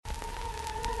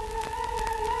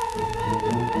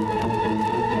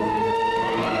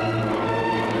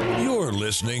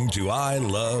listening to I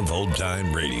Love Old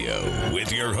Time Radio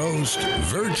with your host,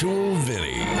 Virtual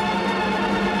Vinny.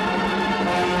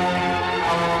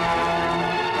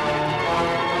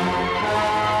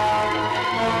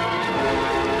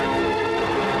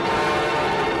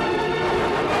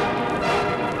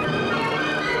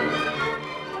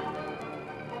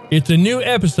 It's a new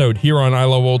episode here on I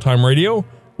Love Old Time Radio.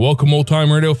 Welcome, Old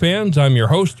Time Radio fans. I'm your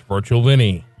host, Virtual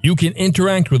Vinny. You can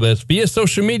interact with us via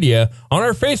social media on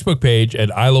our Facebook page at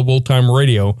I Love Old Time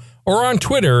Radio or on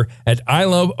Twitter at I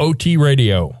Love OT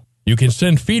Radio. You can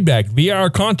send feedback via our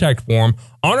contact form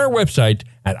on our website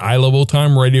at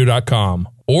iloveoldtimeradio.com,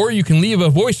 or you can leave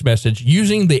a voice message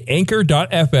using the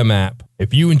Anchor.fm app.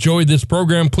 If you enjoyed this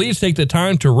program, please take the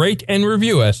time to rate and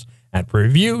review us at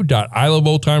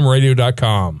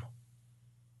review.iloveoldtimeradio.com.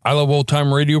 I Love Old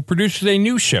Time Radio produces a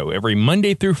new show every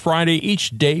Monday through Friday,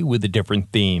 each day with a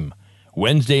different theme.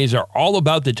 Wednesdays are all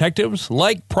about detectives,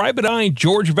 like Private Eye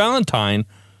George Valentine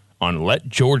on Let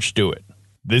George Do It.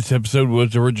 This episode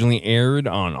was originally aired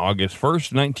on August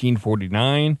 1st,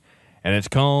 1949, and it's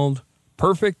called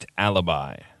Perfect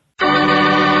Alibi.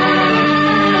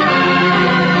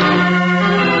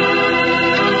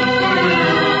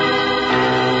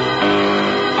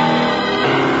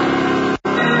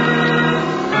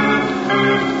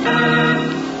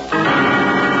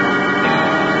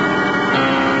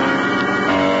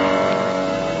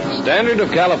 Standard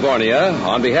of California,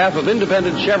 on behalf of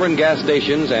independent Chevron gas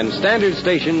stations and standard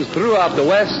stations throughout the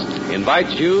West,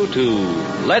 invites you to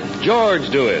Let George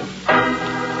Do It.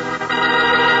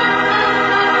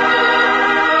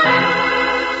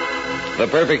 The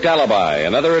Perfect Alibi,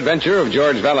 another adventure of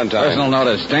George Valentine. Personal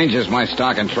notice, danger's my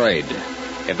stock and trade.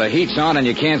 If the heat's on and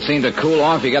you can't seem to cool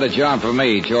off, you got a job for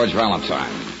me, George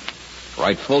Valentine.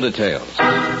 Write full details.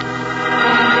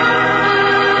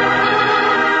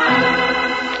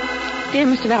 Dear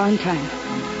Mr. Valentine,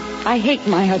 I hate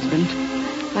my husband.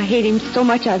 I hate him so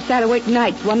much I've sat awake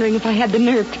nights wondering if I had the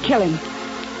nerve to kill him.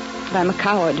 But I'm a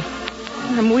coward.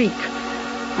 I'm weak.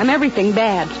 I'm everything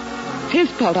bad. It's his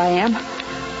fault I am.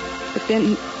 But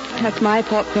then, that's my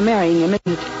fault for marrying him, isn't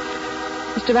it?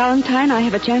 Mr. Valentine, I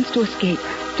have a chance to escape,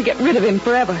 to get rid of him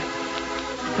forever.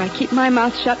 If I keep my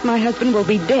mouth shut, my husband will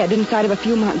be dead inside of a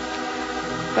few months.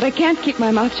 But I can't keep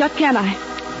my mouth shut, can I?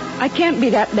 I can't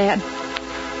be that bad.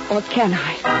 Or can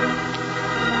I?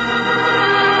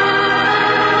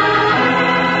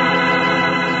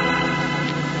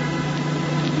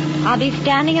 I'll be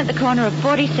standing at the corner of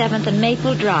 47th and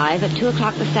Maple Drive at 2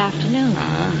 o'clock this afternoon.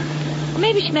 Or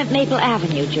maybe she meant Maple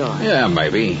Avenue, George. Yeah,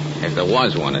 maybe. If there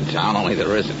was one in town, only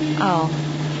there isn't. Oh.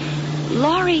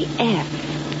 Laurie F.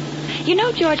 You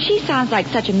know, George, she sounds like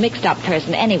such a mixed-up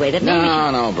person anyway that maybe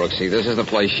No, Brooksy, this is the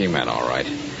place she meant, all right.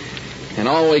 And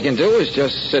all we can do is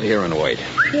just sit here and wait.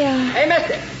 Yeah. Hey,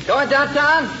 mister, going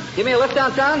downtown? Give me a lift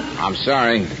downtown? I'm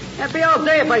sorry. That'd be all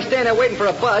day if I stay there waiting for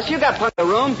a bus. You got plenty of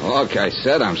room. Look, I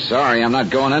said I'm sorry. I'm not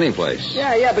going anyplace.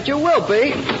 Yeah, but you will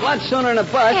be. A lot sooner than a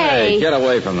bus. Hey. Get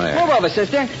away from there. Move over,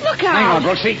 sister. Look out. Hang on,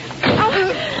 Brooksy.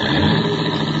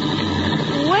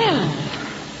 Well,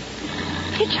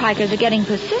 hitchhikers are getting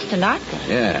persistent, aren't they?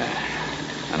 Yeah.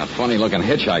 And a funny-looking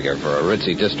hitchhiker for a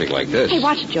ritzy district like this. Hey,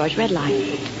 watch it, George. Red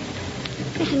light.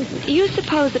 Listen, you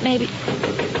suppose that maybe...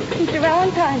 Mr.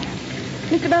 Valentine.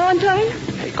 Mr. Valentine?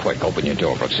 Hey, quick, open your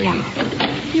door, Brooksy. Yeah.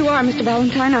 You are Mr.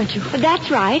 Valentine, aren't you? That's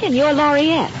right, and you're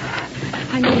Lauriette.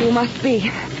 I know you must be.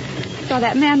 I saw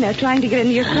that man there trying to get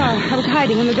into your car. I was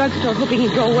hiding in the drugstore hoping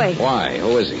he'd go away. Why?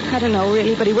 Who is he? I don't know,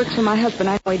 really, but he works for my husband.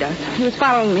 I know he does. He was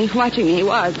following me, watching me. He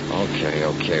was.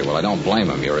 Okay. Well, I don't blame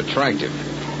him. You're attractive.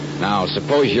 Now,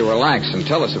 suppose you relax and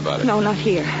tell us about it. No, not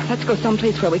here. Let's go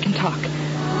someplace where we can talk.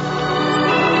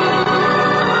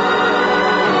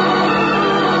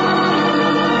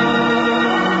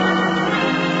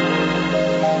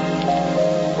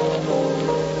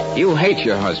 You hate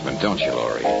your husband, don't you,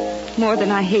 Laurie? More than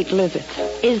I hate lizards.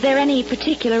 Is there any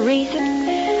particular reason?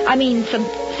 I mean,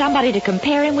 somebody to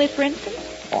compare him with, for instance?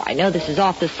 Oh, I know this is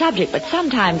off the subject, but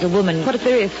sometimes a woman... What if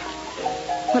there is?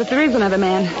 What if there is another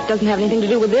man? It doesn't have anything to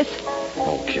do with this?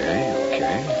 Okay.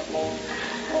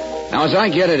 Now, as I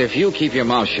get it, if you keep your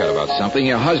mouth shut about something,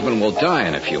 your husband will die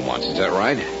in a few months. Is that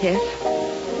right? Yes.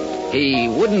 He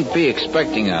wouldn't be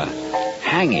expecting a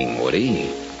hanging, would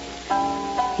he?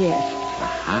 Yes.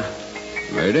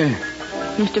 Murder?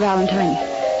 Mr. Valentine,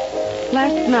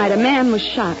 last night a man was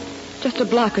shot just a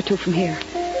block or two from here.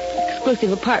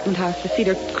 Exclusive apartment house, the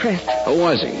Cedar Crest. Who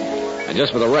was he? And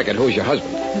just for the record, who's your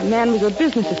husband? The man was a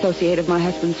business associate of my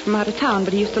husband's from out of town,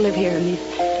 but he used to live here, and he's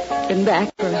been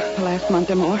back for the last month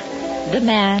or more. The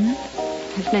man?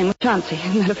 His name was Chauncey.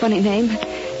 Isn't that a funny name?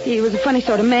 He was a funny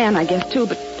sort of man, I guess, too,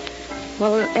 but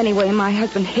Well, anyway, my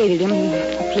husband hated him, and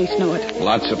the police know it.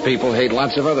 Lots of people hate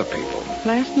lots of other people.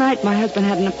 Last night, my husband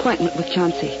had an appointment with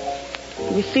Chauncey.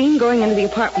 He was seen going into the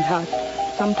apartment house.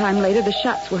 Sometime later, the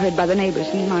shots were heard by the neighbors,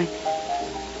 and my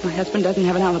husband doesn't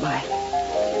have an alibi.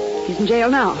 He's in jail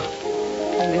now.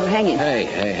 And they'll hang him.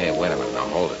 Hey, wait a minute. Now,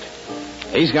 hold it.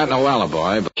 He's got no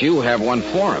alibi, but you have one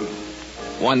for him.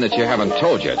 One that you haven't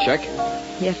told yet, check?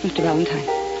 Yes, Mr. Valentine.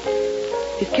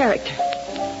 His character.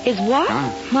 His what?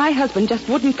 Huh? My husband just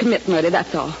wouldn't commit murder,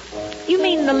 that's all. You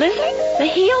mean the lizard? The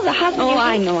heel? The husband? Oh,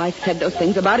 I know I've said those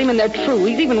things about him, and they're true.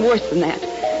 He's even worse than that.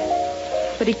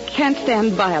 But he can't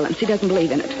stand violence. He doesn't believe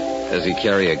in it. Does he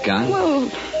carry a gun?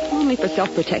 Well, only for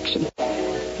self-protection.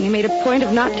 And he made a point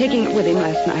of not taking it with him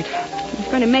last night. He's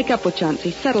going to make up with Chauncey,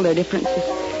 settle their differences.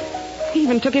 He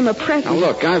even took him a present. Now,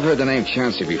 look, I've heard the name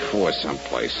Chauncey before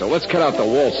someplace, so let's cut out the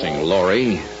waltzing,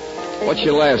 Laurie. What's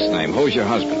your last name? Who's your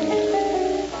husband?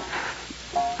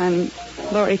 I'm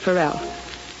Laurie Farrell.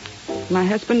 My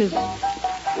husband is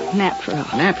Nat Farrell.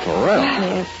 Nat Farrell?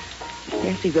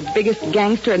 Yes, he's the biggest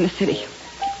gangster in the city.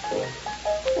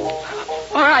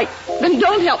 All right, then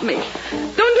don't help me.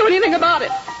 Don't do anything about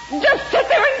it. Just sit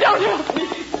there and don't help me.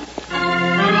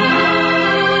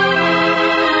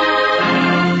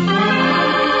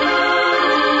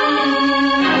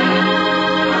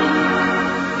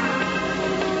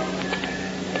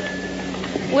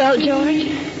 Well,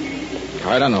 George?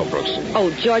 I don't know, Brooks.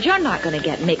 Oh, George, you're not going to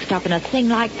get mixed up in a thing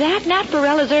like that. Nat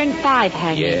Farrell has earned 5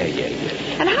 hangings. Yeah.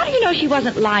 And how do you know she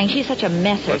wasn't lying? She's such a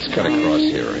mess. Let's cut across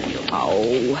here, Angel.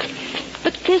 Oh.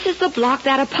 But this is the block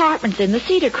that apartment's in, the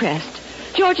Cedar Crest.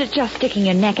 George is just sticking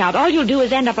your neck out. All you'll do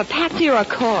is end up a patsy or a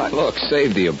corpse. Look,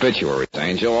 save the obituaries,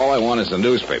 Angel. All I want is the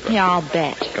newspaper. Yeah, I'll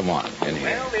bet. Come on, in here.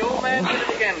 Well, the old man did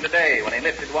it again today when he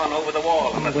lifted one over the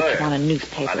wall in the Which third. one a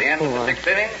newspaper By the end of the for? 6th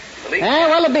inning, the league...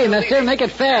 Hey, Alibi, mister. Make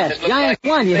it fast. Giants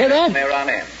won. You hear that?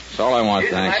 That's all I want,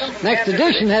 thanks. Next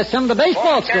edition has some of the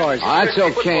baseball scores. That's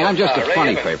okay. I'm just a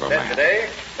funny paper man. Today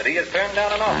that he has turned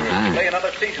down an offer to play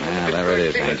another season. There it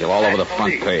is, Angel. All over the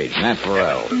front page. Nat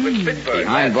Farrell.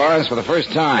 Behind bars for the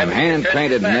first time.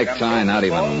 Hand-painted necktie, not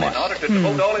even must.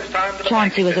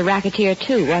 Chauncey was a racketeer,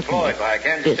 too, wasn't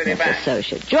he? Business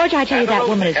associate. George, I tell you, that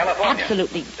woman is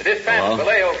absolutely... The dispatch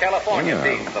Vallejo, California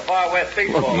team from the far west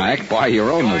baseball. Look, Mac, buy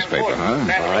your own newspaper,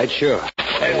 huh? All right, sure.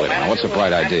 Hey, wait a minute. What's the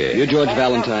bright idea? You're George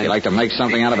Valentine. You like to make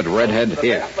something out of it, redhead?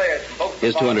 Here.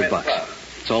 Here's $200.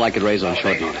 It's all I could raise on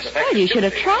short notice. Well, you should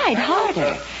have tried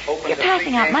harder. You're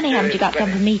passing out money. Haven't you got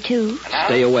some for me, too?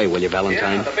 Stay away, will you,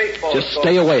 Valentine? Just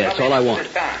stay away. That's all I want.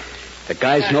 The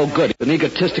guy's no good. He's an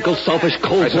egotistical, selfish, I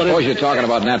cold-blooded... suppose you're talking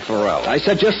about Nat Farrell. I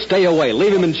said just stay away.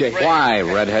 Leave him in jail. Why,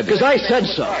 redhead? Because I said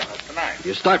so.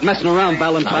 You start messing around,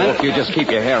 Valentine... Now, look, you just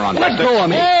keep your hair on. Let go of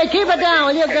me. Hey, keep it down,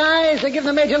 will you guys? They're giving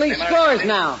the Major League scores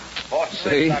now.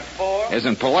 See?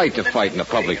 Isn't polite to fight in a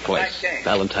public place.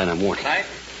 Valentine, I'm warning.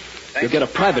 You'll get a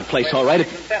private place, all right?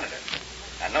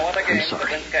 I'm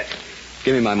sorry.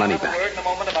 Give me my money back.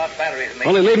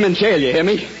 Only leave him in jail, you hear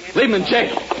me? Leave him in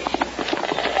jail.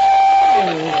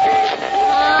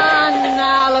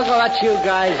 Now look at what you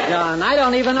guys done. I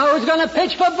don't even know who's going to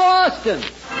pitch for Boston.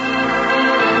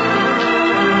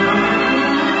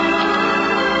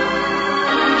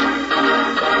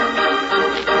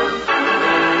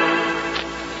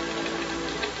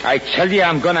 I tell you,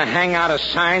 I'm going to hang out a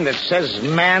sign that says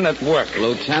man at work.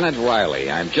 Lieutenant Riley,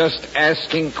 I'm just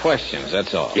asking questions,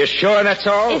 that's all. You sure that's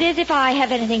all? It is if I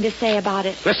have anything to say about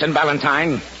it. Listen,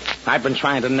 Valentine, I've been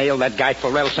trying to nail that guy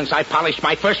Farrell since I polished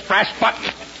my first brass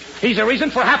button. He's the reason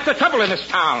for half the trouble in this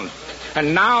town.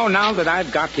 And now that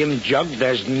I've got him jugged,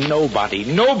 there's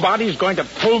nobody's going to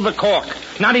pull the cork.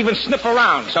 Not even sniff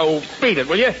around. So beat it,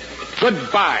 will you?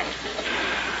 Goodbye.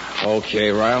 Okay,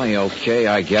 Riley, okay,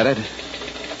 I get it.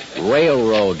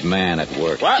 Railroad man at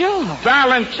work. What? George.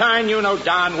 Valentine, you know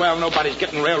darn well nobody's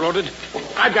getting railroaded.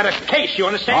 I've got a case, you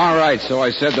understand? All right, so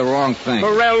I said the wrong thing.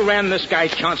 Farrell ran this guy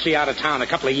Chauncey out of town a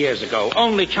couple of years ago.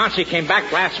 Only Chauncey came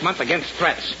back last month against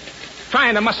threats.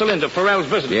 Trying to muscle into Farrell's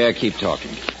business. Yeah, keep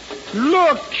talking.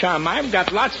 Look, chum, I've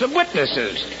got lots of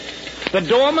witnesses. The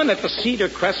doorman at the Cedar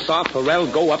Crest saw Farrell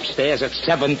go upstairs at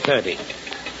 7:30.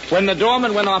 When the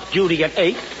doorman went off duty at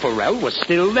 8, Farrell was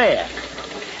still there.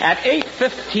 At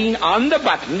 8:15 on the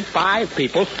button, five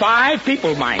people,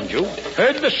 mind you,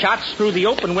 heard the shots through the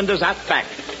open windows out back.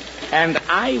 And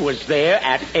I was there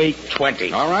at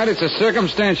 8:20. All right, it's a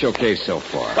circumstantial case so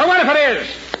far. Well, what if it is?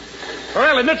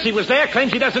 Farrell admits he was there,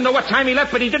 claims he doesn't know what time he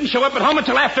left, but he didn't show up at home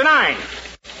until after 9.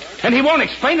 And he won't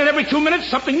explain, and every 2 minutes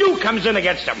something new comes in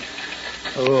against him.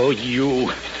 Oh,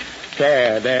 you.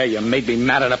 There, you made me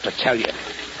mad enough to tell you.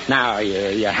 Now,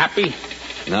 you happy?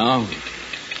 No.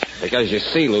 Because you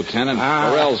see, Lieutenant,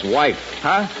 Farrell's wife.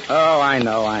 Huh? Oh, I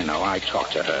know. I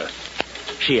talked to her.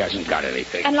 She hasn't got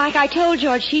anything. And like I told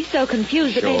George, she's so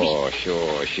confused that maybe...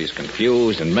 Sure. She's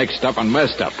confused and mixed up and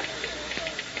messed up.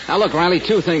 Now, look, Riley,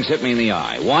 two things hit me in the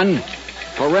eye. One,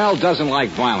 Farrell doesn't like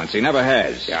violence. He never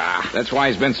has. Yeah. That's why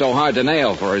he's been so hard to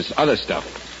nail for his other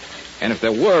stuff. And if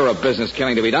there were a business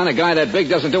killing to be done, a guy that big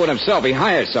doesn't do it himself. He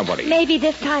hires somebody. Maybe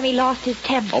this time he lost his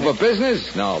temper. Over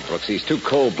business? No, Brooks, he's too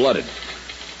cold-blooded.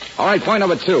 All right, point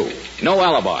number 2. No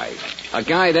alibi. A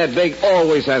guy that big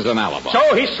always has an alibi.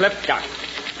 So he slipped out.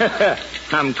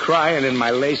 I'm crying in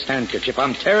my lace handkerchief.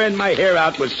 I'm tearing my hair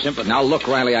out with sympathy. Now, look,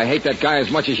 Riley, I hate that guy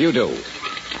as much as you do.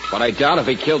 But I doubt if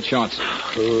he killed Chauncey.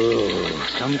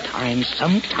 Oh,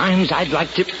 sometimes I'd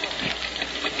like to...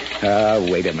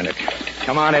 Wait a minute.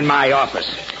 Come on in my office.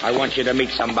 I want you to meet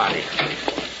somebody.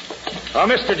 Oh,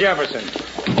 Mr. Jefferson.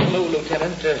 Hello,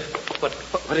 Lieutenant.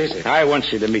 What is it? I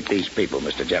want you to meet these people,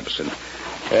 Mr. Jefferson.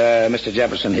 Mr.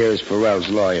 Jefferson here is Farrell's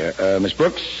lawyer. Miss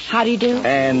Brooks? How do you do?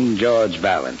 And George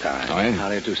Valentine. Oh, yeah? How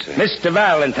do you do, sir? Mr.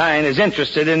 Valentine is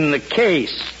interested in the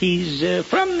case. He's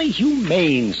from the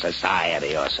Humane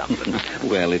Society or something.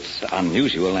 Well, it's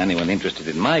unusual anyone interested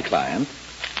in my client.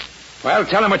 Well,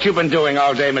 tell him what you've been doing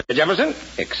all day, Mr. Jefferson.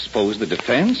 Expose the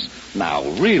defense? Now,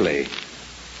 really?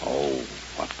 Oh,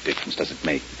 what difference does it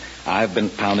make? I've been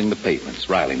pounding the pavements.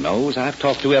 Riley knows. I've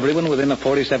talked to everyone within a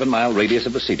 47-mile radius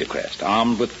of the Cedar Crest,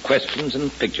 armed with questions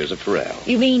and pictures of Farrell.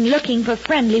 You mean looking for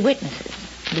friendly witnesses?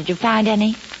 Did you find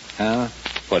any?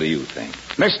 What do you think?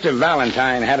 Mr.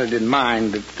 Valentine had it in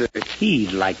mind that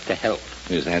he'd like to help.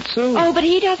 Is that so? Oh, but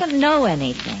he doesn't know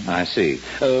anything. I see.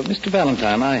 Mr.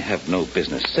 Valentine, I have no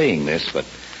business saying this, but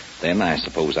then I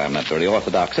suppose I'm not very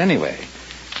orthodox anyway.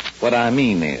 What I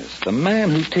mean is, the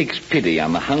man who takes pity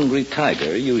on the hungry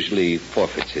tiger usually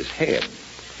forfeits his head.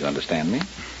 You understand me?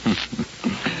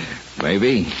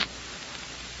 Maybe.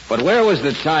 But where was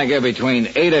the tiger between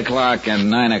 8 o'clock and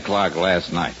 9 o'clock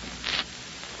last night?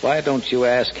 Why don't you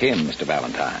ask him, Mr.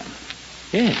 Valentine?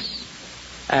 Yes,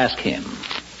 ask him.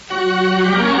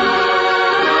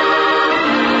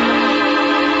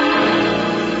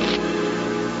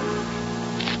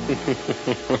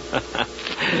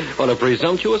 What a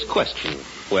presumptuous question.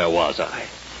 Where was I?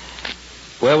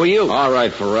 Where were you? All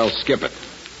right, Farrell, skip it.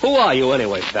 Who are you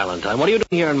anyway, Valentine? What are you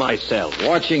doing here in my cell?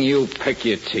 Watching you pick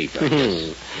your teeth, I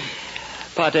guess.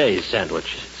 Pâté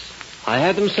sandwiches. I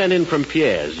had them sent in from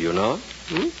Pierre's, you know.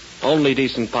 Only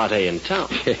decent pâté in town.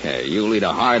 Yeah, you lead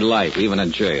a hard life, even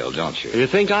in jail, don't you? You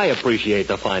think I appreciate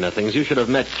the finer things? You should have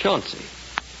met Chauncey.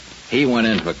 He went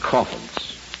in for coffins.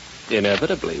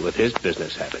 Inevitably, with his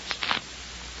business habits.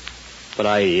 But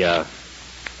I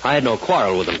had no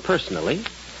quarrel with him personally.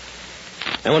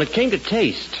 And when it came to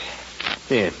taste...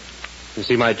 Here, you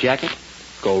see my jacket?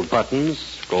 Gold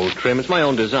buttons, gold trim. It's my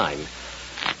own design.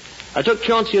 I took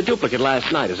Chauncey a duplicate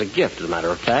last night as a gift, as a matter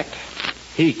of fact.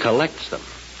 He collects them.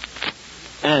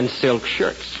 And silk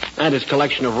shirts. And his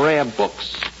collection of rare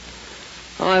books.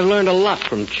 Oh, I've learned a lot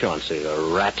from Chauncey,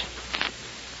 the rat.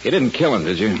 You didn't kill him,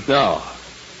 did you? No,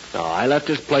 I left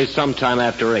his place sometime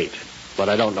after 8. But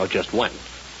I don't know just when.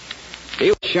 He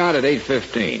was shot at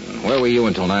 8:15. Where were you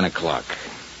until 9 o'clock?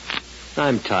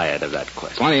 I'm tired of that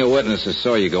question. Plenty of witnesses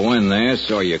saw you go in there,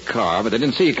 saw your car, but they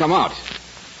didn't see you come out.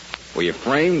 Were you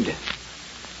framed?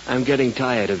 I'm getting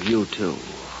tired of you, too.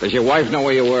 Does your wife know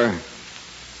where you were?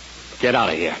 Get out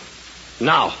of here.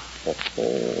 Now.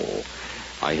 Oh.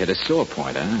 I hit a sore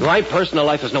point, huh? My personal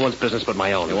life is no one's business but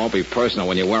my own. It won't be personal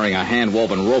when you're wearing a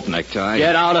hand-woven rope necktie.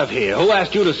 Get out of here. Who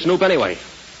asked you to snoop anyway?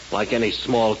 Like any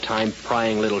small-time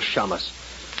prying little shamus.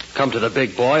 Come to the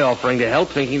big boy offering to help,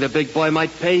 thinking the big boy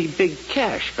might pay big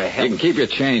cash for help. You can keep your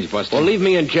change, Buster. Well, leave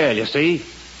me in jail, you see?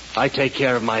 I take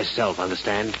care of myself,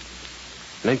 understand?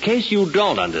 And in case you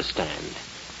don't understand,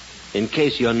 in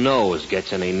case your nose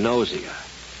gets any nosier,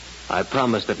 I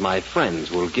promise that my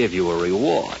friends will give you a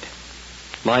reward.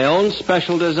 My own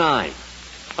special design.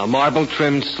 A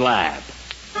marble-trimmed slab.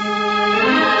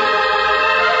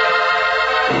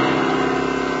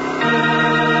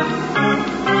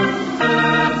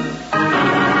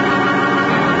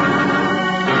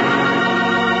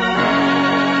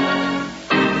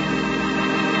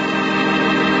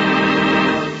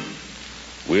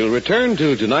 We'll return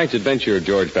to tonight's adventure of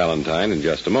George Valentine in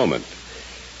just a moment.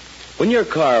 When your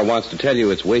car wants to tell you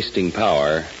it's wasting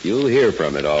power, you'll hear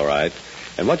from it, all right.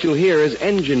 And what you'll hear is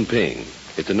engine ping.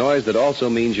 It's a noise that also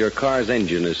means your car's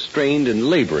engine is strained and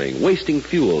laboring, wasting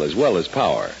fuel as well as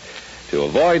power. To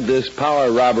avoid this power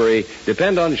robbery,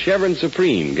 depend on Chevron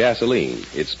Supreme gasoline.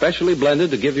 It's specially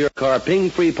blended to give your car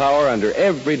ping-free power under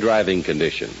every driving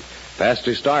condition.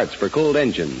 faster starts for cold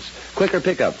engines, quicker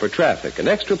pickup for traffic, and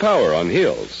extra power on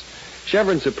hills.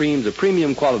 Chevron Supreme's a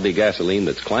premium quality gasoline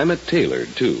that's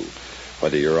climate-tailored, too.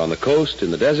 Whether you're on the coast,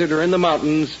 in the desert, or in the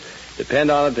mountains,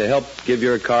 depend on it to help give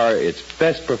your car its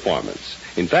best performance.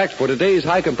 In fact, for today's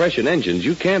high-compression engines,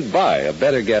 you can't buy a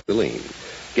better gasoline.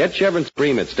 Get Chevron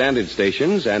Supreme at standard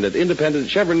stations and at independent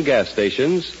Chevron gas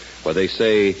stations where they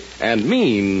say and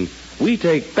mean, we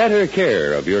take better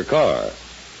care of your car.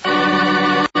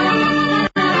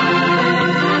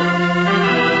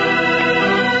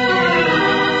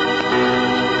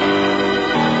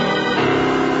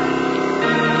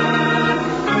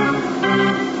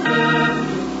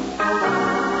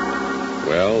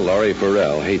 Laurie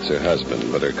Farrell hates her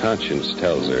husband, but her conscience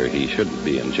tells her he shouldn't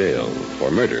be in jail. For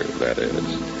murder, that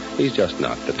is. He's just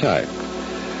not the type.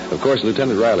 Of course,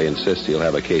 Lieutenant Riley insists he'll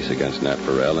have a case against Nat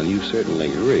Farrell, and you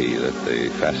certainly agree that the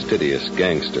fastidious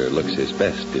gangster looks his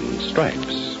best in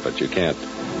stripes. But you can't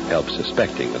help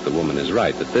suspecting that the woman is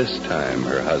right, that this time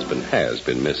her husband has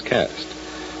been miscast.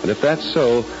 And if that's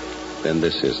so, then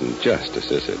this isn't justice,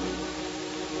 is it?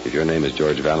 If your name is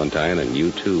George Valentine and you,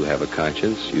 too, have a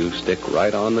conscience, you stick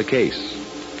right on the case.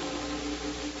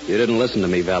 You didn't listen to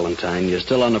me, Valentine. You're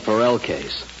still on the Farrell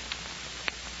case.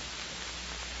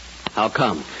 How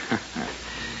come?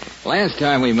 Last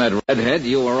time we met, Redhead,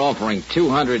 you were offering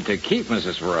 $200 to keep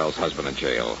Mrs. Farrell's husband in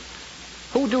jail.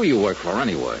 Who do you work for,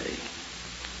 anyway?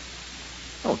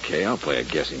 Okay, I'll play a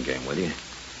guessing game with you.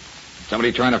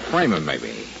 Somebody trying to frame him,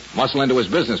 maybe. Muscle into his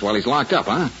business while he's locked up,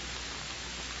 huh?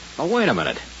 Oh, wait a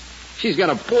minute. She's got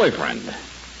a boyfriend.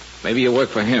 Maybe you work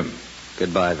for him.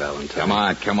 Goodbye,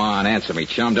 Valentine. Come on, answer me,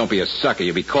 chum. Don't be a sucker.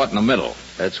 You'll be caught in the middle.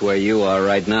 That's where you are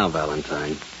right now,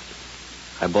 Valentine.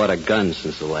 I bought a gun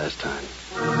since the last time.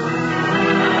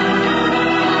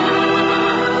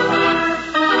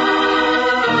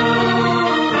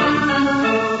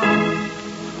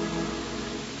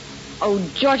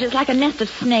 Oh, George, it's like a nest of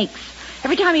snakes.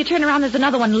 Every time you turn around, there's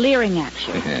another one leering at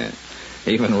you.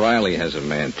 Even Riley has a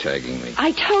man tagging me.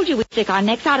 I told you we'd stick our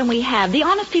necks out, and we have. The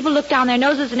honest people look down their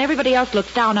noses, and everybody else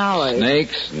looks down ours.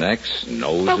 Snakes, necks,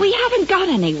 noses. But we haven't got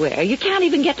anywhere. You can't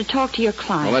even get to talk to your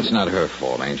client. Well, that's not her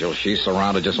fault, Angel. She's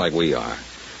surrounded just like we are.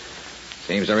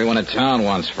 Seems everyone in town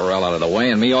wants Farrell out of the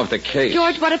way and me off the case.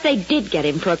 George, what if they did get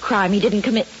him for a crime he didn't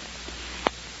commit?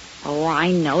 Oh, I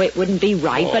know it wouldn't be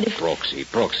right, but if...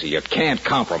 Brooksy, you can't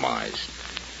compromise.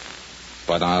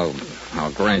 But I'll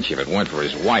grant you if it weren't for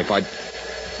his wife,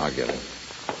 I'll get him.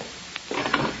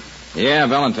 Yeah,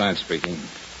 Valentine speaking.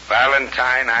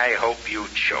 Valentine, I hope you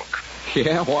choke.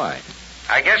 Yeah, why?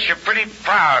 I guess you're pretty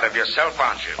proud of yourself,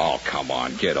 aren't you? Oh, come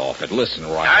on, get off it. Listen,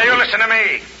 Riley. Now, you listen to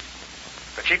me.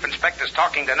 The chief inspector's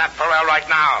talking to Nat Farrell right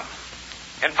now.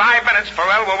 In 5 minutes,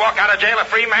 Farrell will walk out of jail a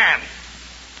free man.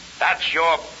 That's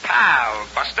your pal,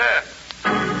 Buster.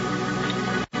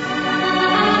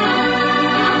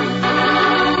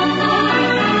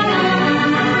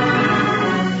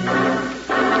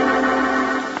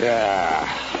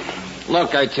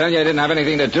 Look, I tell you, I didn't have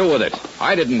anything to do with it.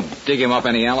 I didn't dig him up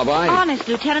any alibi. Honest,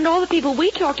 Lieutenant, all the people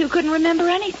we talked to couldn't remember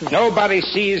anything. Nobody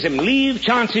sees him leave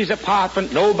Chauncey's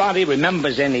apartment. Nobody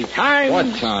remembers any time.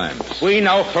 What times? We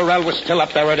know Farrell was still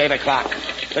up there at 8 o'clock.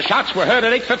 The shots were heard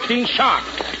at 8:15 sharp.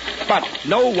 But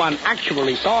no one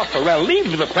actually saw Farrell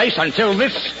leave the place until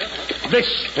this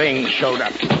thing showed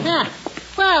up. Yeah.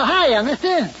 Well, hiya,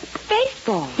 mister.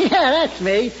 Baseball. Yeah, that's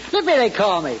me. Lippy, they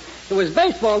call me. It was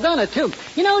baseball, done it, too.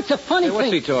 You know, it's a funny thing.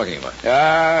 What's he talking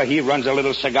about? He runs a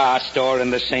little cigar store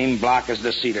in the same block as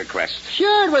the Cedar Crest.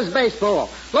 Sure, it was baseball.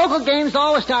 Local games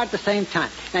always start at the same time.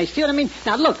 Now, you see what I mean?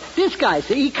 Now, look, this guy,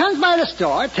 see, he comes by the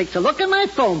store, takes a look at my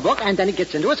phone book, and then he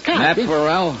gets into his car. Nat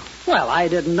Farrell? Well, I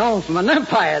didn't know him from an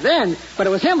umpire then, but it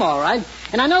was him, all right.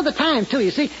 And I know the time, too.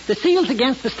 You see, the Seals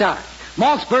against the Stars.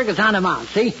 Maltzberg is on the mound,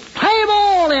 see? Play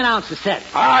ball, the announcer said.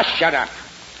 Ah, shut up.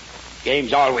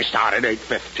 Games always start at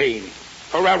 8:15.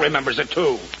 Farrell remembers it,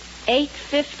 too.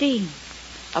 8:15.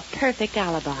 A perfect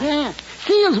alibi. Yeah.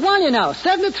 Seals won, you know,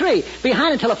 7-3.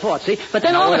 Behind until the fourth, see? But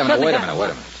then all of a sudden... Wait a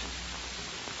minute.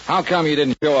 How come you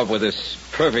didn't show up with this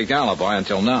perfect alibi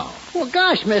until now? Well,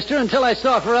 gosh, mister, until I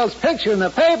saw Farrell's picture in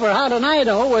the paper, how did I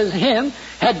know it was him?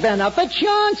 Had been up at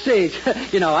Chauncey's.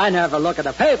 You know, I never look at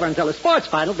the paper until the sports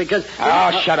final because...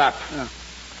 Oh, shut up.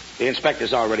 The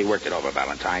inspector's already worked it over,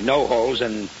 Valentine. No holes,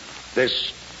 and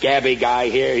this Gabby guy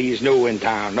here, he's new in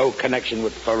town. No connection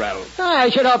with Farrell. I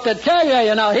should hope to tell you,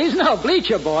 you know, he's no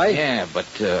bleacher boy. Yeah, but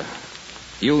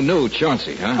You knew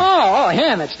Chauncey, huh? Oh,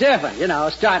 him. It's different. You know,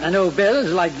 starting a new business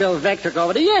is like Bill Veck took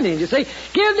over the Indians, you see.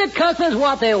 Give the customers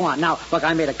what they want. Now, look,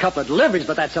 I made a couple of deliveries,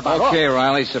 but that's about all. Okay,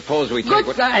 Riley, suppose we take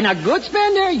Good, and a good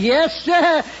spender? Yes,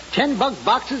 sir. $10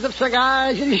 boxes of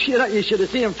cigars. You should have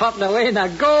seen him puffing away in a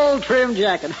gold-trimmed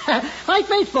jacket. Like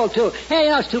baseball, too.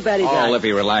 Hey, it's too bad he died. Oh,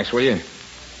 Lippy, relax, will you?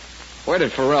 Where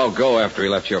did Farrell go after he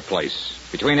left your place?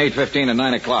 Between 8:15 and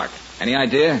 9 o'clock. Any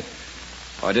idea?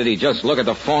 Or did he just look at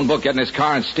the phone book, get in his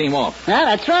car, and steam off? Yeah,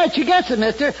 that's right. You guessed it,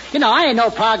 mister. You know, I ain't no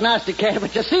prognosticator,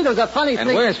 but you see, there was a funny thing.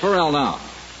 And where's Farrell now?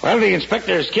 Well, the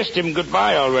inspector has kissed him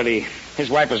goodbye already. His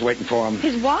wife is waiting for him.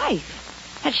 His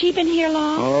wife? Had she been here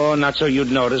long? Oh, not so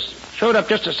you'd notice. Showed up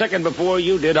just a second before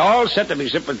you did, all set to be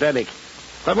sympathetic.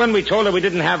 But when we told her we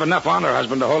didn't have enough on her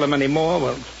husband to hold him anymore,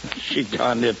 well, she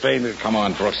darn near fainted. Come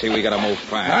on, Brooksy, we gotta move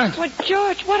fast. Huh? Well,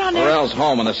 George, what on earth? Farrell's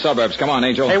home in the suburbs. Come on,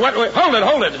 Angel. Hey, wait,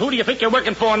 hold it. Who do you think you're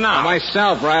working for now?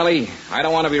 Myself, Riley. I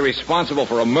don't want to be responsible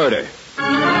for a murder.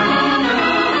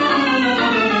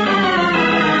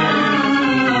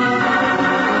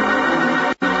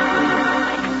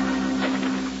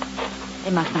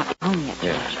 They must not be home yet,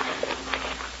 George. Yeah.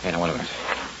 Hey, now, wait a minute.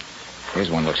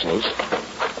 Here's one looks loose.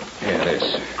 Yeah, it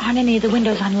is. Aren't any of the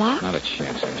windows unlocked? Not a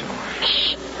chance, Angel.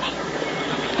 Shh.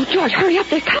 Oh, George, hurry up.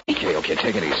 They're coming. Okay,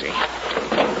 take it easy.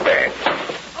 There.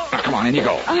 Now, come on, in you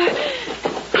go. Ouch.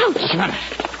 What's the matter?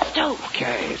 Stove.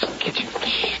 Okay, it's the kitchen.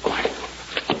 Shh, quiet.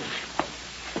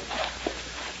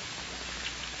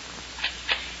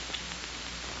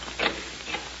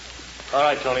 All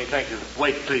right, Tony, thank you.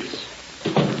 Wait, please.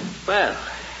 Well,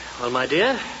 my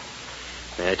dear,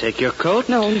 may I take your coat?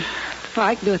 No,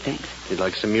 I can do it, thanks. You'd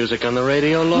like some music on the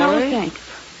radio, Laurie? No,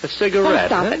 thanks. A cigarette,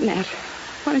 Stop huh? it, Nat.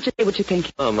 Why don't you say what you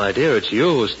think? Oh, my dear, it's you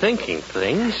who's thinking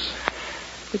things.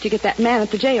 Did you get that man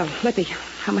at the jail, Lippy?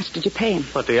 How much did you pay him?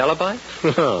 What, the alibi?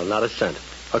 No, not a cent.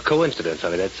 A coincidence, I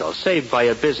mean, that's all. Saved by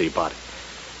a busybody.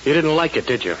 You didn't like it,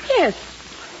 did you? Yes,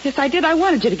 I did. I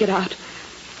wanted you to get out.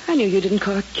 I knew you didn't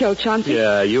kill Chauncey.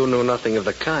 Yeah, you knew nothing of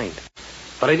the kind.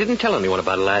 But I didn't tell anyone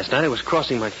about it last night. I was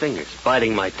crossing my fingers,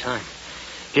 biding my time,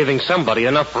 giving somebody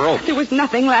enough rope. There was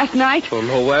nothing last night.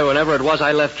 Well, whenever it was,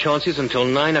 I left Chauncey's until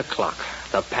 9 o'clock.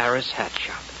 The Paris hat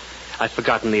shop. I've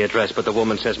forgotten the address, but the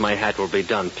woman says my hat will be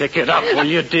done. Pick it up, will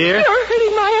you, dear? You're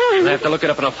hurting my arm. I have to look it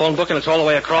up in a phone book, and it's all the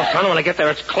way across town. When I get there,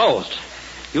 it's closed.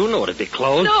 You knew it'd be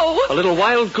closed. No. A little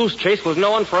wild goose chase with no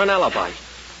one for an alibi.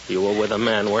 You were with a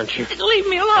man, weren't you? Leave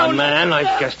me alone. A man?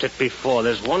 I've guessed it before.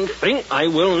 There's one thing I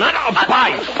will not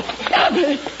abide. Stop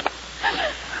it.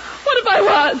 What if I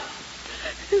was?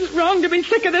 Is it wrong to be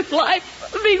sick of this life?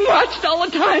 Being watched all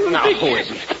the time? Now, who is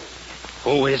he?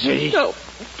 Who is he? No,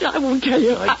 I won't tell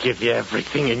you. I give you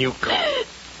everything and you go.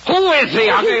 Who is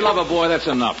he? Okay, lover boy, that's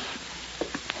enough.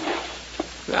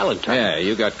 Valentine. Yeah,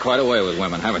 you got quite a way with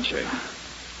women, haven't you?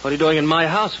 What are you doing in my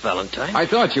house, Valentine? I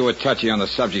thought you were touchy on the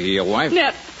subject of your wife.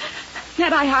 Ned,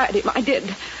 I hired him. I did.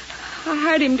 I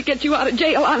hired him to get you out of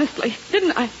jail, honestly.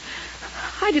 Didn't I?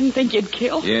 I didn't think you'd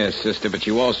kill. Yes, sister, but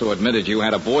you also admitted you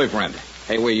had a boyfriend.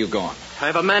 Hey, where you going? I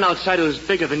have a man outside who's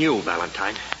bigger than you,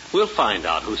 Valentine. We'll find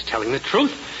out who's telling the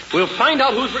truth. We'll find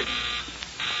out who's...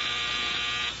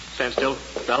 Stand still.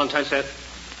 Valentine said.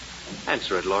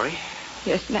 Answer it, Laurie.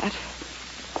 Yes, Nat.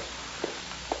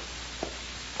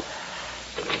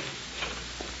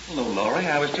 Hello, Laurie.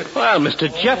 I was just... Well,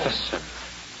 Mr. Jefferson.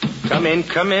 Come in,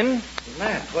 come in.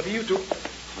 Matt, what do you do?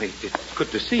 Wait, it's good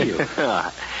to see you.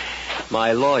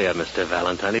 My lawyer, Mr.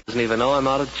 Valentine. He doesn't even know I'm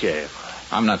out of jail.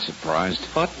 I'm not surprised.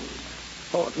 What?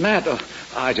 Oh, Matt,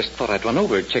 I just thought I'd run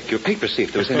over and check your papers, see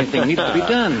if there was anything needed to be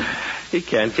done. He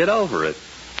can't get over it.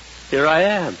 Here I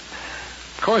am.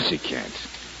 Of course he can't.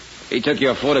 He took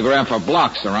your photograph for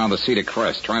blocks around the Cedar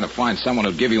Crest, trying to find someone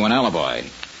who'd give you an alibi.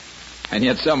 And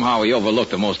yet somehow he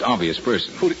overlooked the most obvious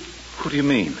person. Who do you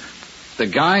mean? The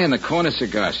guy in the corner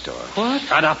cigar store. What?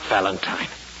 Shut up, Valentine.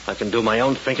 I can do my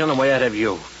own thinking the way I'd have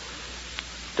you.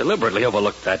 Deliberately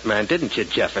overlooked that man, didn't you,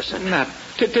 Jefferson? Matt,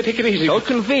 take it easy. So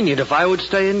convenient if I would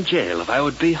stay in jail, if I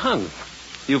would be hung.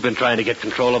 You've been trying to get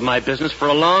control of my business for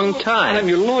a long time. I'm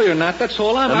your lawyer, Nat. That's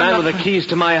all I'm... The man with the keys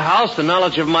to my house, the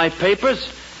knowledge of my papers.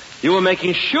 You were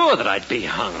making sure that I'd be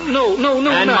hung. No, And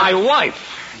Nat. my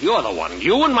wife. You're the one.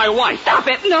 You and my wife. Stop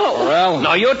it. No. Well...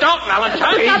 No, you don't,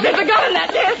 Valentine. Stop it. The gun in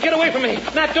that desk. Get away from me.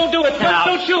 Matt, don't do it.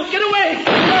 Don't shoot. Get away.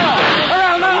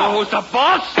 Around now. Who's the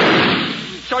boss?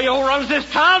 Show you who runs this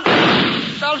town?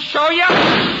 I'll show you.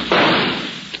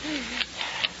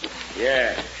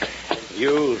 Yeah.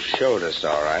 You showed us,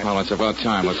 all right. Well, it's about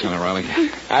time, Lieutenant Riley.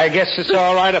 I guess it's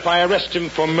all right if I arrest him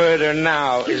for murder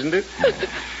now, isn't it?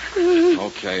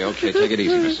 Okay. Take it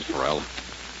easy, Mrs. Farrell.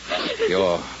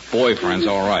 Your boyfriend's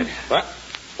all right. What?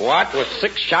 What, with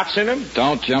 6 shots in him?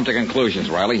 Don't jump to conclusions,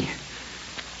 Riley.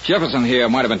 Jefferson here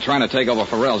might have been trying to take over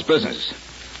Farrell's business.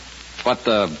 But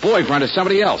the boyfriend is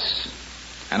somebody else.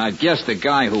 And I guess the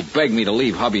guy who begged me to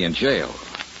leave hubby in jail.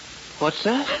 What's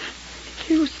that?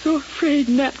 He was so afraid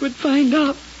Nat would find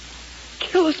out.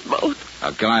 Kill us both.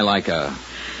 A guy like a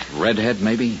redhead,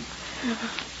 maybe?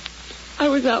 I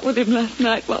was out with him last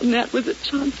night while Nat was at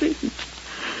Chauncey's.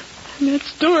 And that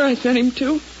store I sent him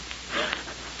to.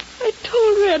 I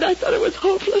told Red I thought it was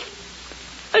hopeless.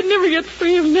 I'd never get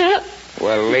free of Nat.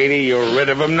 Well, lady, you're rid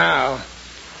of him now.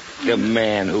 The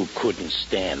man who couldn't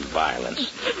stand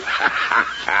violence.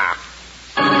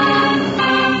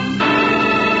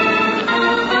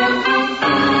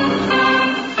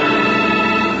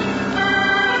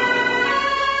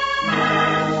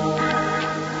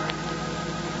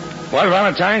 Well,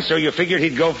 Valentine, so you figured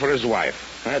he'd go for his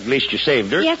wife. At least you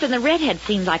saved her. Yes, and the redhead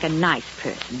seems like a nice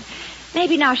person.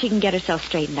 Maybe now she can get herself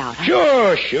straightened out,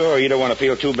 huh? Sure. You don't want to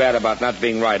feel too bad about not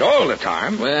being right all the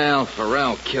time. Well,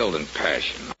 Farrell killed in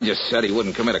passion. He just said he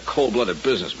wouldn't commit a cold-blooded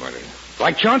business murder.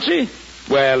 Like Chauncey?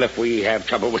 Well, if we have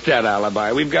trouble with that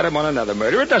alibi, we've got him on another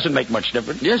murder. It doesn't make much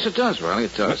difference. Yes, it does, Riley,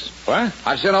 it does. What?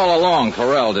 I've said all along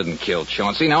Farrell didn't kill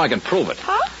Chauncey. Now I can prove it.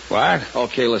 Huh? What?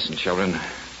 Okay, listen, children.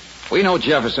 We know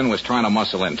Jefferson was trying to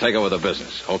muscle in, take over the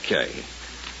business. Okay.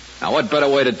 Now, what better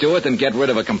way to do it than get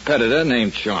rid of a competitor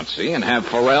named Chauncey and have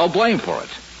Farrell blamed for it?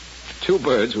 2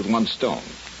 birds with 1 stone.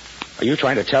 Are you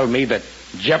trying to tell me that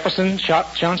Jefferson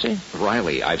shot Chauncey?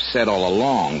 Riley, I've said all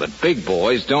along that big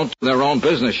boys don't do their own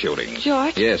business shooting.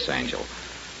 George? Yes, Angel.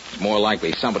 It's more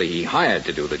likely somebody he hired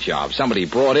to do the job, somebody he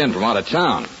brought in from out of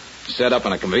town. Set up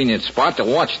in a convenient spot to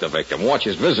watch the victim, watch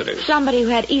his visitors. Somebody who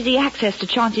had easy access to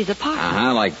Chauncey's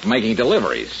apartment. Like making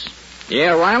deliveries.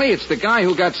 Yeah, Riley, it's the guy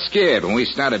who got scared when we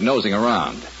started nosing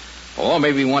around. Or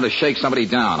maybe he wanted to shake somebody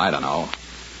down, I don't know.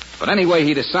 But anyway,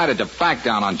 he decided to back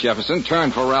down on Jefferson,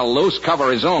 turn Farrell loose, cover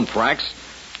his own tracks,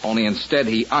 only instead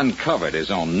he uncovered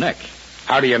his own neck.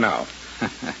 How do you know?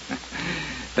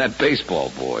 That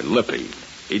baseball boy, Lippy,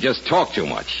 he just talked too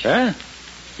much. Huh?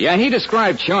 Yeah, he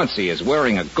described Chauncey as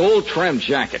wearing a gold-trimmed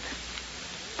jacket.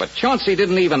 But Chauncey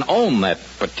didn't even own that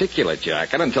particular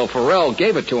jacket until Farrell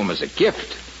gave it to him as a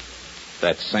gift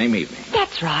that same evening.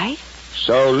 That's right.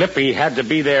 So Lippy had to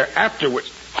be there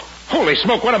afterwards. Holy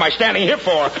smoke, what am I standing here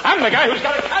for? I'm the guy who's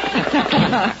got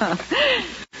it.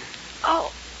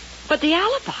 Oh, but the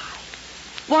alibi.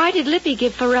 Why did Lippy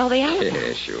give Farrell the alibi?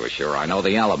 Yeah, sure. I know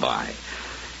the alibi.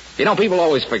 You know, people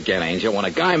always forget, Angel, when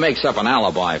a guy makes up an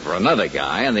alibi for another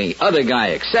guy and the other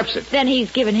guy accepts it. Then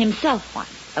he's given himself one,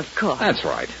 of course. That's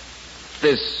right.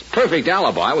 This perfect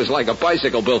alibi was like a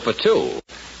bicycle built for 2,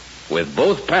 with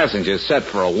both passengers set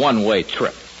for a one-way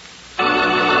trip.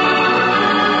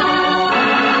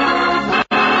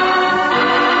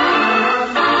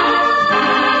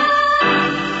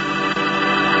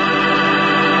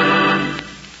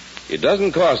 It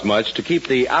doesn't cost much to keep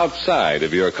the outside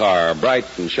of your car bright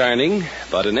and shining,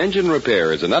 but an engine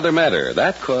repair is another matter.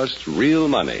 That costs real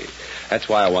money. That's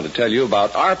why I want to tell you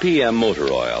about RPM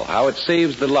Motor Oil, how it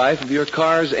saves the life of your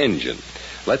car's engine.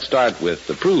 Let's start with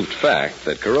the proved fact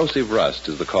that corrosive rust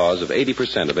is the cause of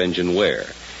 80% of engine wear.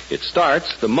 It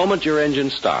starts the moment your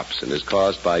engine stops and is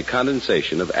caused by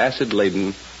condensation of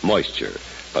acid-laden moisture.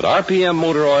 But RPM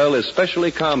Motor Oil is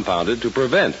specially compounded to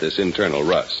prevent this internal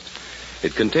rust.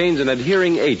 It contains an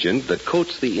adhering agent that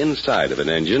coats the inside of an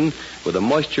engine with a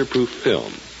moisture-proof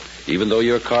film. Even though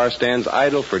your car stands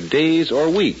idle for days or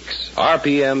weeks,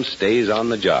 RPM stays on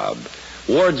the job,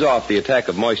 wards off the attack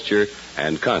of moisture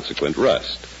and consequent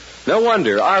rust. No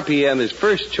wonder RPM is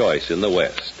first choice in the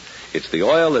West. It's the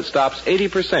oil that stops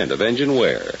 80% of engine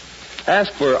wear.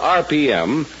 Ask for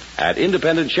RPM at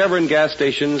independent Chevron gas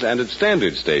stations and at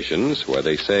standard stations where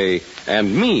they say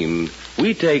and mean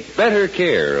we take better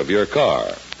care of your car.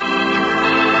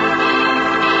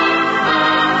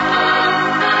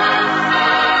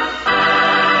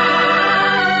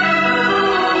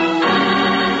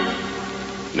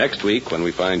 Next week, when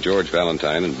we find George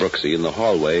Valentine and Brooksy in the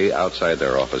hallway outside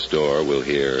their office door, we'll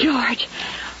hear... George!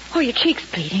 Oh, your cheek's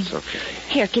bleeding. It's okay.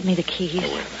 Here, give me the keys.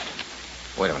 Hey,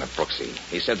 wait a minute, Brooksy.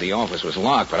 He said the office was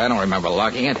locked, but I don't remember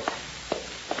locking it.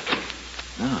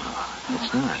 No,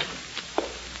 it's not.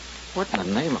 What in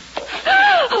the name of...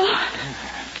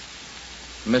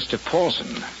 Mr.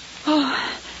 Paulson. Oh.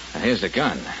 Now, here's the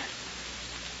gun.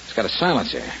 It's got a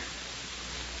silencer.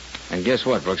 And guess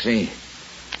what, Brooksy?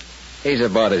 He's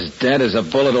about as dead as a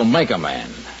bullet'll make a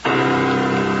man.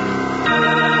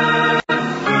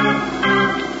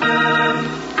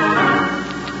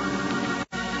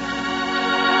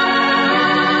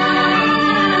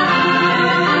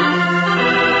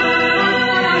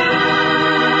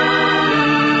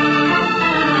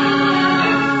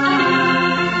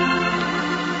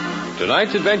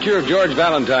 Tonight's adventure of George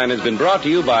Valentine has been brought to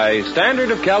you by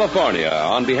Standard of California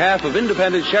on behalf of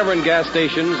independent Chevron gas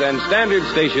stations and Standard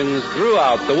stations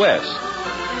throughout the West.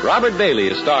 Robert Bailey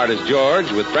is starred as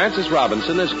George with Frances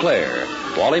Robinson as Claire.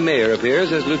 Wally Mayer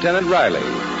appears as Lieutenant Riley.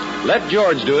 Let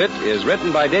George Do It is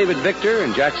written by David Victor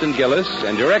and Jackson Gillis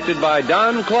and directed by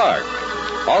Don Clark.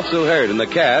 Also heard in the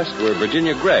cast were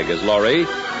Virginia Gregg as Laurie,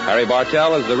 Harry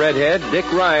Bartell as the Redhead,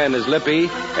 Dick Ryan as Lippy,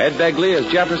 Ed Begley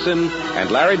as Jefferson,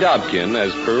 and Larry Dobkin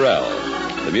as Perel.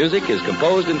 The music is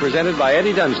composed and presented by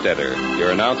Eddie Dunstetter. Your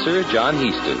announcer, John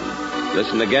Heaston.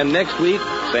 Listen again next week,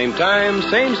 same time,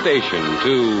 same station,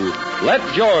 to Let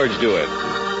George Do It.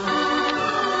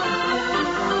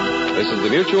 This is the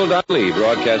Mutual Lee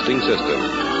Broadcasting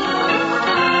System.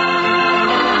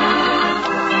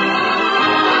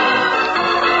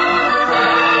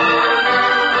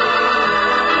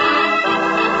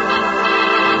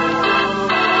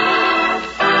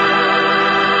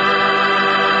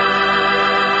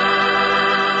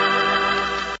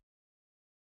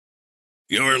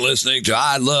 You're listening to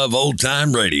I Love Old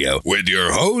Time Radio with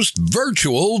your host,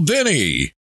 Virtual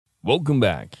Vinny. Welcome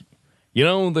back. You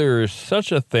know, there's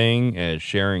such a thing as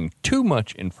sharing too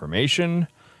much information,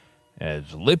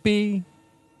 as Lippy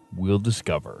will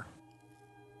discover.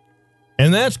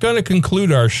 And that's going to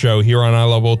conclude our show here on I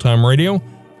Love Old Time Radio.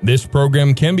 This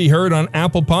program can be heard on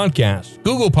Apple Podcasts,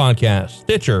 Google Podcasts,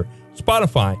 Stitcher,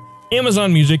 Spotify,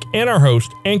 Amazon Music, and our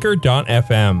host,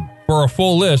 Anchor.fm. For a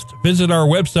full list, visit our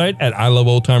website at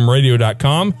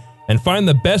iloveoldtimeradio.com and find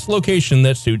the best location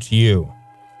that suits you.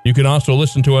 You can also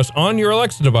listen to us on your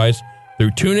Alexa device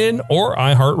through TuneIn or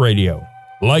iHeartRadio.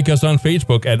 Like us on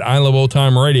Facebook at I Love Old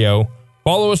Time Radio.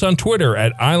 Follow us on Twitter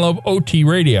at I Love OT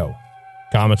Radio.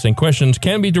 Comments and questions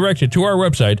can be directed to our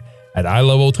website at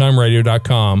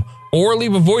iloveoldtimeradio.com or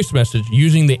leave a voice message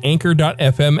using the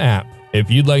Anchor.fm app. If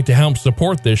you'd like to help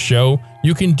support this show,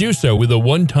 you can do so with a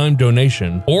one-time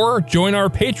donation or join our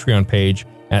Patreon page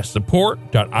at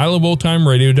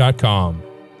support.iloveoldtimeradio.com.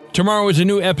 Tomorrow is a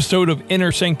new episode of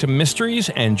Inner Sanctum Mysteries,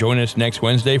 and join us next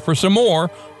Wednesday for some more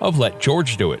of Let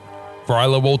George Do It. For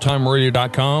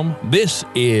iloveoldtimeradio.com, this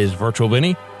is Virtual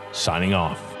Vinny, signing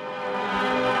off.